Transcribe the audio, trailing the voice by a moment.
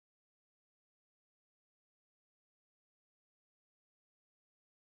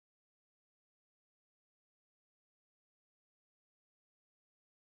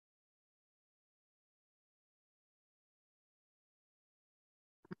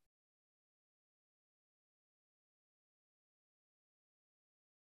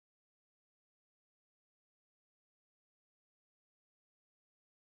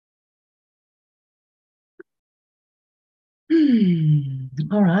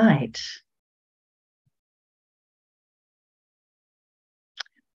All right.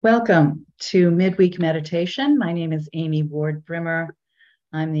 Welcome to Midweek Meditation. My name is Amy Ward Brimmer.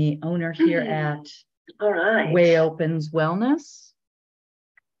 I'm the owner here at Way Opens Wellness.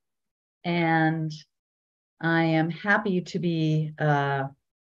 And I am happy to be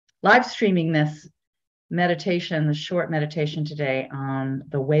live streaming this meditation, the short meditation today on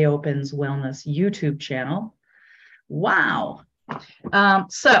the Way Opens Wellness YouTube channel. Wow.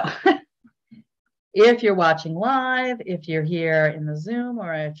 So if you're watching live, if you're here in the Zoom,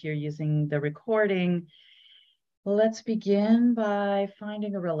 or if you're using the recording, let's begin by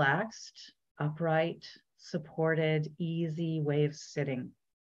finding a relaxed, upright, supported, easy way of sitting.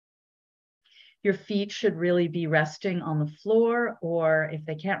 Your feet should really be resting on the floor, or if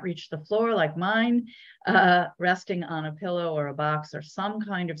they can't reach the floor like mine, resting on a pillow or a box or some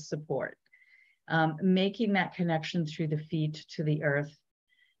kind of support. Making that connection through the feet to the earth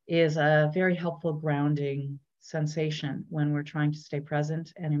is a very helpful grounding sensation when we're trying to stay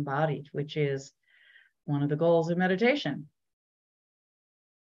present and embodied, which is one of the goals of meditation.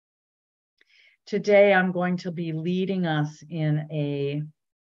 Today, I'm going to be leading us in a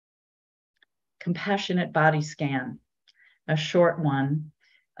compassionate body scan, a short one,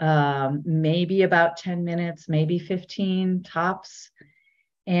 maybe about 10 minutes, maybe 15 tops.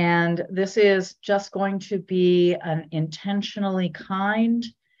 And this is just going to be an intentionally kind,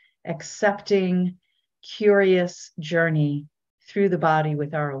 accepting, curious journey through the body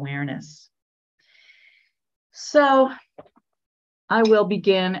with our awareness. So I will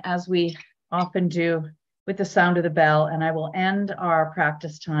begin, as we often do, with the sound of the bell, and I will end our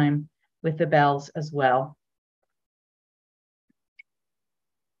practice time with the bells as well.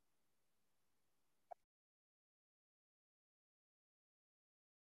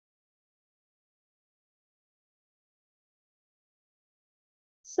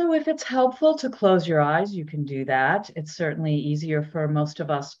 So if it's helpful to close your eyes, you can do that. It's certainly easier for most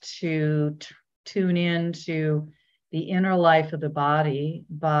of us to tune in to the inner life of the body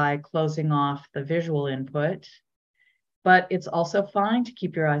by closing off the visual input. But it's also fine to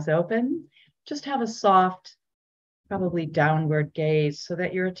keep your eyes open. Just have a soft, probably downward gaze so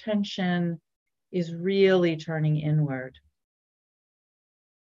that your attention is really turning inward.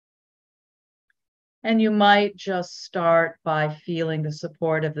 And you might just start by feeling the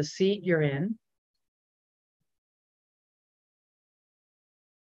support of the seat you're in.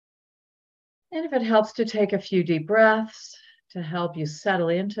 And if it helps to take a few deep breaths to help you settle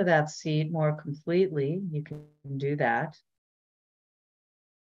into that seat more completely, you can do that.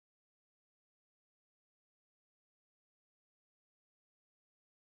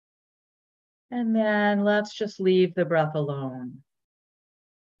 And then let's just leave the breath alone.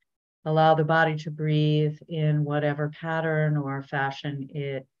 Allow the body to breathe in whatever pattern or fashion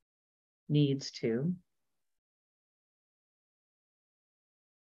it needs to.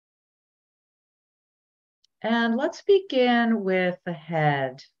 And let's begin with the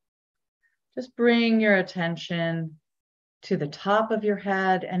head. Just bring your attention to the top of your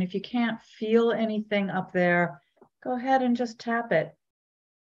head. And if you can't feel anything up there, go ahead and just tap it.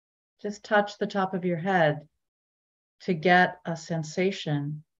 Just touch the top of your head to get a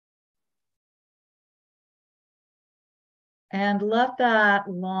sensation. And let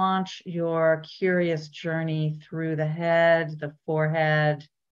that launch your curious journey through the head, the forehead,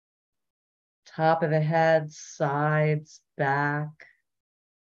 top of the head, sides, back.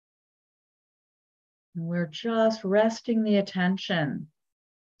 And we're just resting the attention,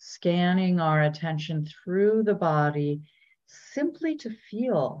 scanning our attention through the body, simply to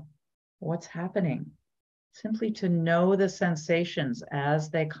feel what's happening, simply to know the sensations as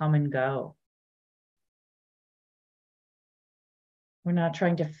they come and go. We're not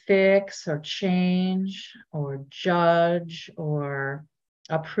trying to fix or change or judge or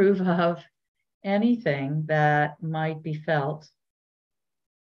approve of anything that might be felt,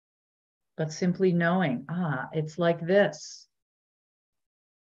 but simply knowing, it's like this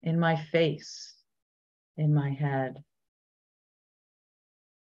in my face, in my head.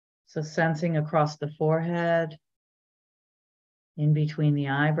 So sensing across the forehead, in between the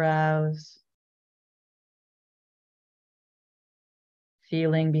eyebrows,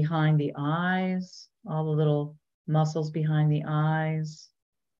 feeling behind the eyes, all the little muscles behind the eyes,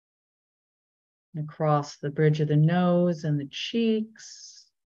 across the bridge of the nose and the cheeks,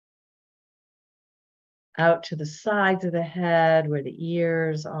 out to the sides of the head where the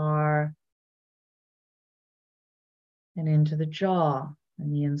ears are, and into the jaw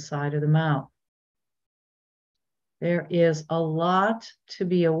and the inside of the mouth. There is a lot to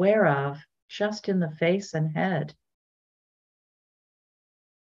be aware of just in the face and head.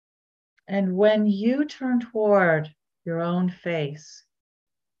 And when you turn toward your own face,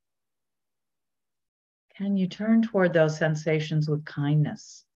 can you turn toward those sensations with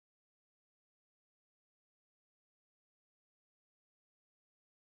kindness?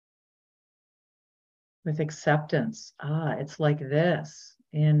 With acceptance. It's like this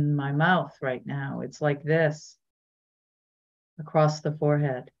in my mouth right now. It's like this across the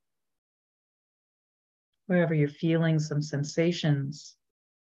forehead. Wherever you're feeling some sensations,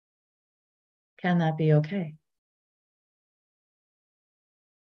 can that be okay?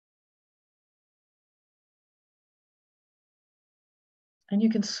 And you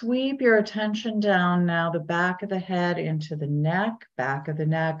can sweep your attention down now, the back of the head into the neck, back of the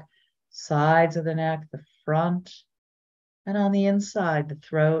neck, sides of the neck, the front, and on the inside, the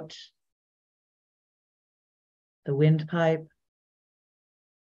throat, the windpipe,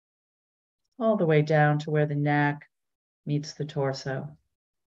 all the way down to where the neck meets the torso.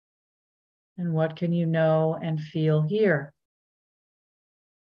 And what can you know and feel here?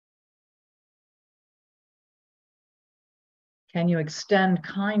 Can you extend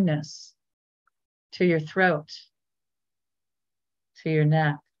kindness to your throat, to your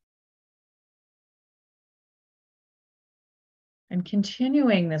neck? And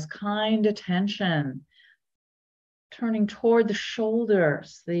continuing this kind attention, turning toward the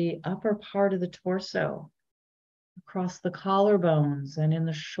shoulders, the upper part of the torso, across the collarbones and in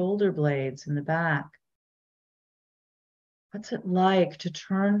the shoulder blades in the back. What's it like to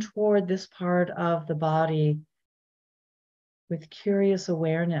turn toward this part of the body with curious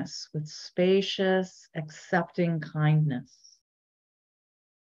awareness, with spacious, accepting kindness?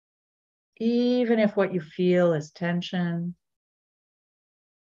 Even if what you feel is tension,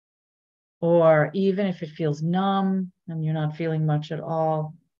 or even if it feels numb and you're not feeling much at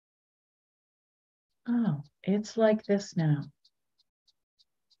all. Oh, it's like this now.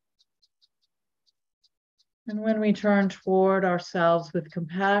 And when we turn toward ourselves with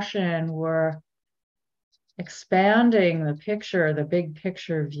compassion, we're expanding the picture, the big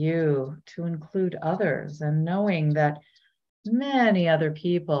picture view, to include others, and knowing that many other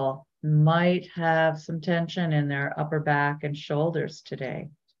people might have some tension in their upper back and shoulders today.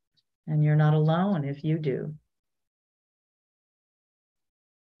 And you're not alone if you do.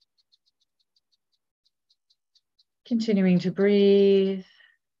 Continuing to breathe,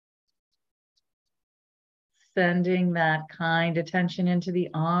 sending that kind attention into the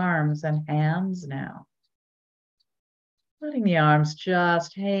arms and hands now. Letting the arms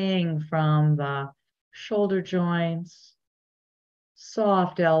just hang from the shoulder joints,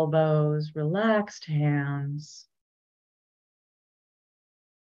 soft elbows, relaxed hands.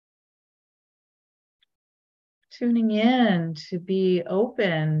 Tuning in to be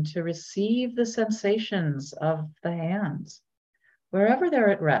open to receive the sensations of the hands, wherever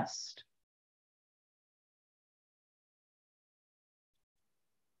they're at rest.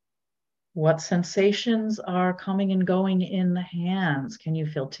 What sensations are coming and going in the hands? Can you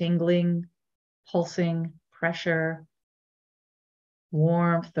feel tingling, pulsing, pressure,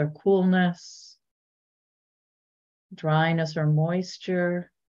 warmth or coolness, dryness or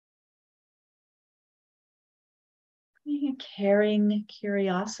moisture? Bringing a caring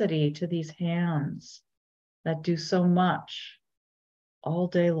curiosity to these hands that do so much all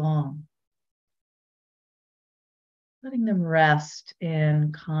day long. Letting them rest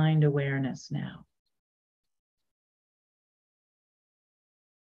in kind awareness now.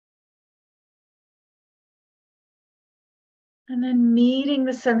 And then meeting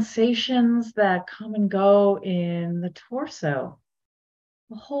the sensations that come and go in the torso.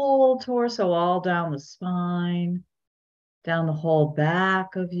 The whole torso, all down the spine, down the whole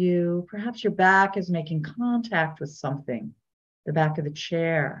back of you. Perhaps your back is making contact with something, the back of the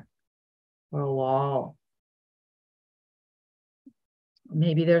chair or a wall.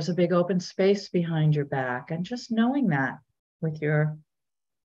 Maybe there's a big open space behind your back, and just knowing that with your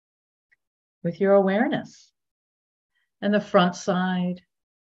awareness. And the front side.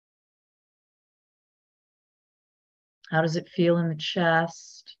 How does it feel in the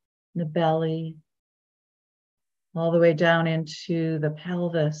chest, the belly, all the way down into the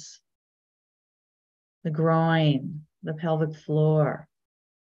pelvis, the groin, the pelvic floor,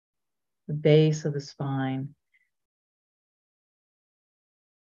 the base of the spine?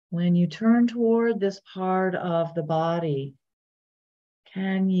 When you turn toward this part of the body,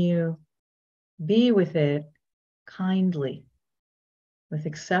 can you be with it kindly, with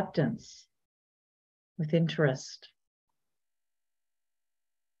acceptance, with interest?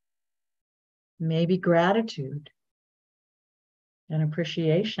 Maybe gratitude and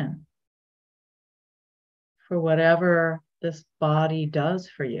appreciation for whatever this body does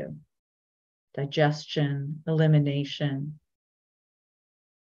for you. digestion, elimination.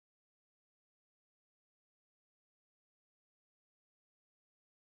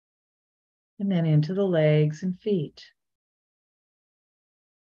 And then into the legs and feet,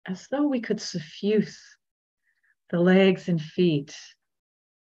 as though we could suffuse the legs and feet,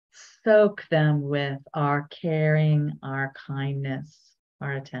 soak them with our caring, our kindness,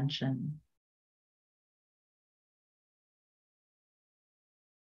 our attention.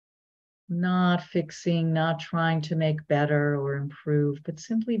 Not fixing, not trying to make better or improve, but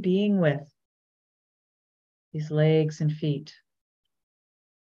simply being with these legs and feet.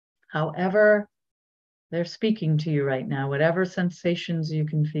 However they're speaking to you right now, whatever sensations you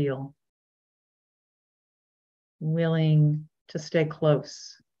can feel, willing to stay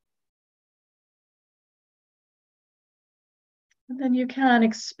close. And then you can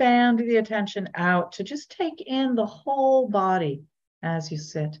expand the attention out to just take in the whole body as you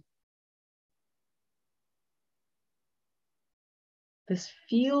sit. This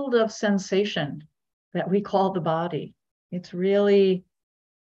field of sensation that we call the body, it's really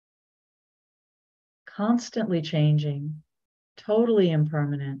constantly changing, totally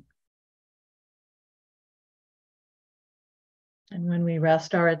impermanent. And when we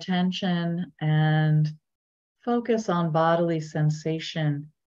rest our attention and focus on bodily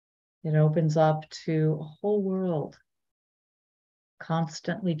sensation, it opens up to a whole world,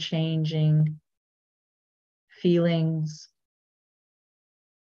 constantly changing feelings,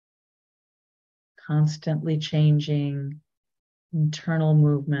 constantly changing internal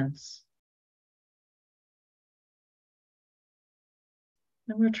movements.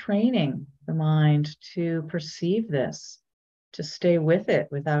 And we're training the mind to perceive this, to stay with it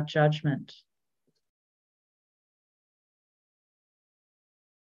without judgment.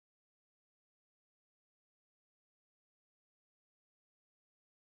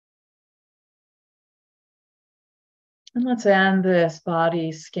 And let's end this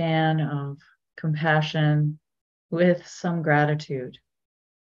body scan of compassion with some gratitude.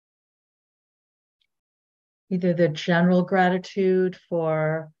 Either the general gratitude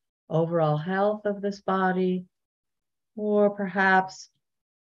for overall health of this body, or perhaps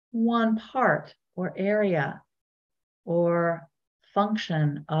one part or area or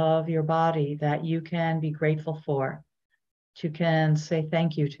function of your body that you can be grateful for, that you can say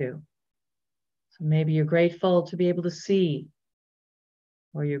thank you to. So maybe you're grateful to be able to see,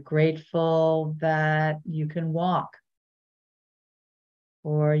 or you're grateful that you can walk,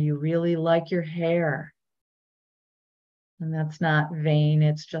 or you really like your hair. And that's not vain,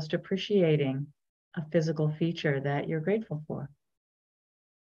 it's just appreciating a physical feature that you're grateful for.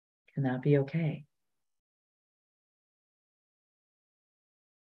 Can that be okay?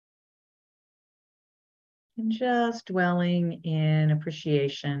 And just dwelling in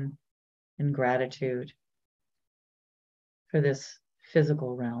appreciation and gratitude for this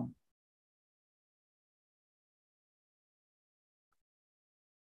physical realm.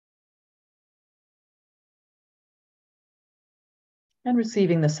 And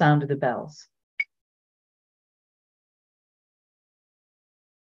receiving the sound of the bells.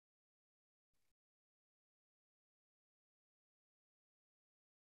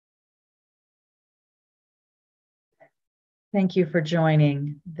 Thank you for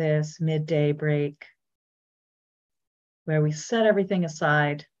joining this midday break where we set everything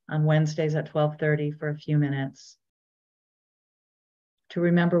aside on Wednesdays at 12:30 for a few minutes to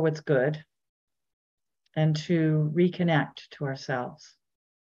remember what's good and to reconnect to ourselves.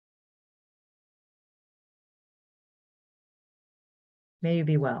 May you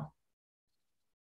be well.